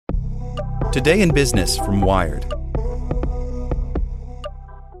Today in Business from Wired.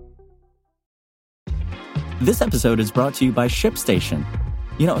 This episode is brought to you by ShipStation.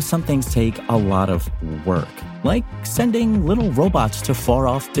 You know, some things take a lot of work, like sending little robots to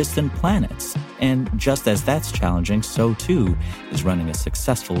far-off distant planets. And just as that's challenging, so too is running a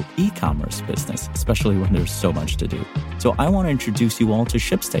successful e-commerce business, especially when there's so much to do. So I want to introduce you all to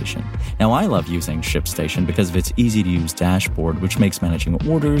ShipStation. Now, I love using ShipStation because of its easy-to-use dashboard, which makes managing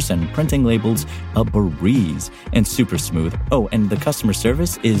orders and printing labels a breeze and super smooth. Oh, and the customer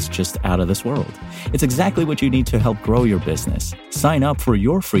service is just out of this world. It's exactly what you need to help grow your business. Sign up for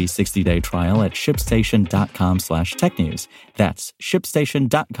your free 60-day trial at shipstation.com/technews. That's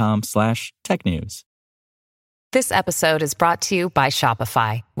shipstation.com/technews. This episode is brought to you by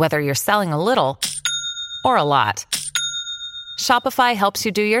Shopify. Whether you're selling a little or a lot, Shopify helps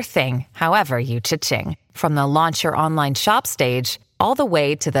you do your thing, however you cha-ching. From the launch your online shop stage, all the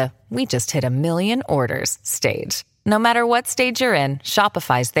way to the we just hit 1 million orders stage. No matter what stage you're in,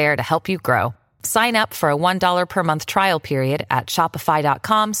 Shopify's there to help you grow. Sign up for a $1 per month trial period at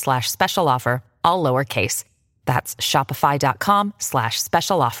shopify.com/special offer, all lowercase. That's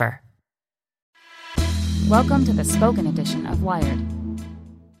shopify.com/special offer. Welcome to the spoken edition of Wired.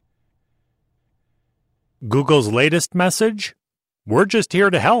 Google's latest message? We're just here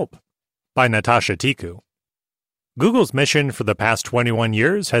to help, by Natasha Tiku. Google's mission for the past 21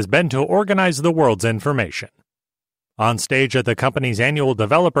 years has been to organize the world's information. On stage at the company's annual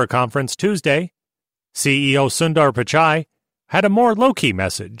developer conference Tuesday, CEO Sundar Pichai had a more low-key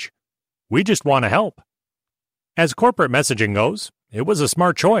message. We just want to help. As corporate messaging goes, it was a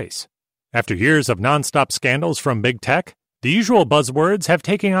smart choice. After years of nonstop scandals from big tech, the usual buzzwords have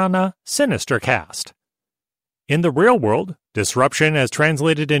taken on a sinister cast. In the real world, disruption has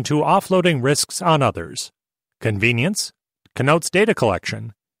translated into offloading risks on others. Convenience connotes data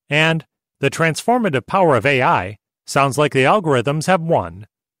collection, and the transformative power of AI sounds like the algorithms have won.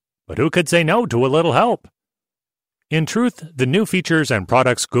 But who could say no to a little help? In truth, the new features and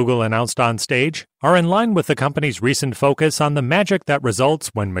products Google announced on stage are in line with the company's recent focus on the magic that results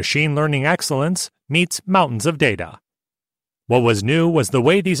when machine learning excellence meets mountains of data. What was new was the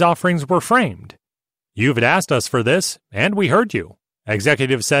way these offerings were framed. You've asked us for this, and we heard you,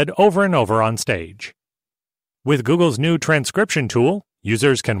 executives said over and over on stage. With Google's new transcription tool,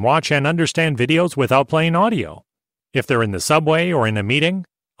 users can watch and understand videos without playing audio. If they're in the subway or in a meeting,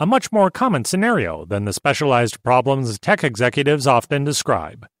 a much more common scenario than the specialized problems tech executives often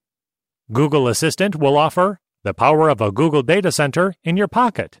describe. Google Assistant will offer the power of a Google data center in your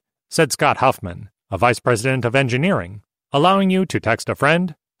pocket, said Scott Huffman, a vice president of engineering, allowing you to text a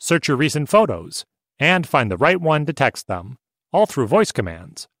friend, search your recent photos, and find the right one to text them, all through voice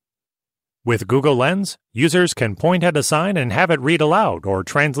commands. With Google Lens, users can point at a sign and have it read aloud or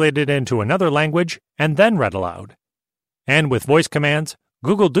translate it into another language and then read aloud. And with voice commands,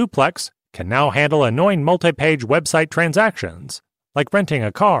 Google Duplex can now handle annoying multi-page website transactions, like renting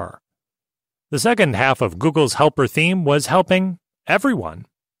a car. The second half of Google's helper theme was helping everyone.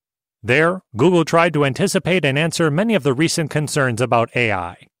 There, Google tried to anticipate and answer many of the recent concerns about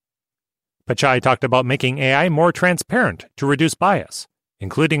AI. Pichai talked about making AI more transparent to reduce bias,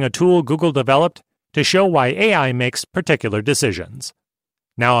 including a tool Google developed to show why AI makes particular decisions.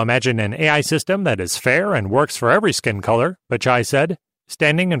 Now imagine an AI system that is fair and works for every skin color, Pichai said,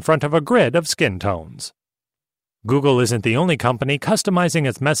 standing in front of a grid of skin tones. Google isn't the only company customizing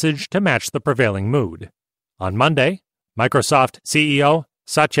its message to match the prevailing mood. On Monday, Microsoft CEO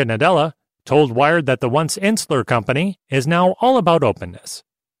Satya Nadella told Wired that the once insular company is now all about openness.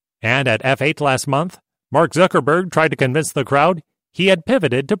 And at F8 last month, Mark Zuckerberg tried to convince the crowd he had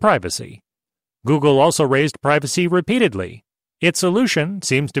pivoted to privacy. Google also raised privacy repeatedly. Its solution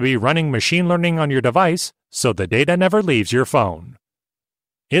seems to be running machine learning on your device so the data never leaves your phone.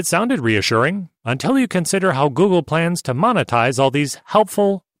 It sounded reassuring until you consider how Google plans to monetize all these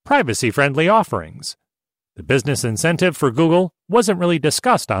helpful, privacy-friendly offerings. The business incentive for Google wasn't really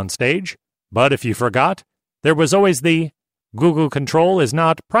discussed on stage, but if you forgot, there was always the Google Control is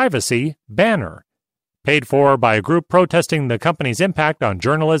not privacy banner, paid for by a group protesting the company's impact on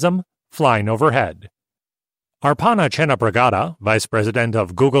journalism, flying overhead. Arpana Chennapragada, vice president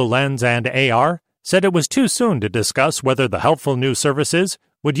of Google Lens and AR, said it was too soon to discuss whether the helpful new services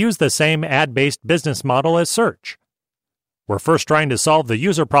would use the same ad-based business model as search. We're first trying to solve the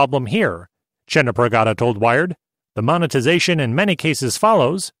user problem here, Chennapragada told Wired. The monetization in many cases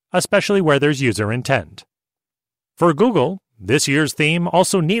follows, especially where there's user intent. For Google, this year's theme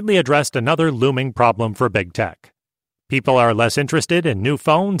also neatly addressed another looming problem for big tech. People are less interested in new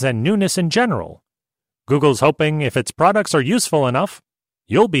phones and newness in general. Google's hoping if its products are useful enough,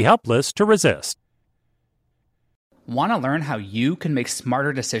 you'll be helpless to resist. Want to learn how you can make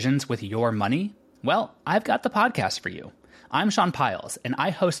smarter decisions with your money? Well, I've got the podcast for you. I'm Sean Piles, and I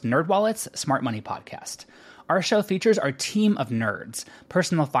host NerdWallet's Smart Money Podcast. Our show features our team of nerds,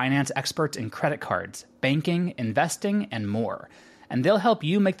 personal finance experts in credit cards, banking, investing, and more. And they'll help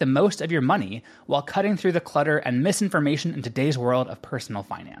you make the most of your money while cutting through the clutter and misinformation in today's world of personal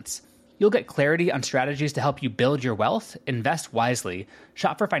finance. You'll get clarity on strategies to help you build your wealth, invest wisely,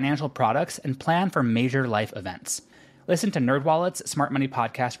 shop for financial products, and plan for major life events. Listen to NerdWallet's Smart Money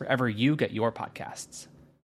Podcast wherever you get your podcasts.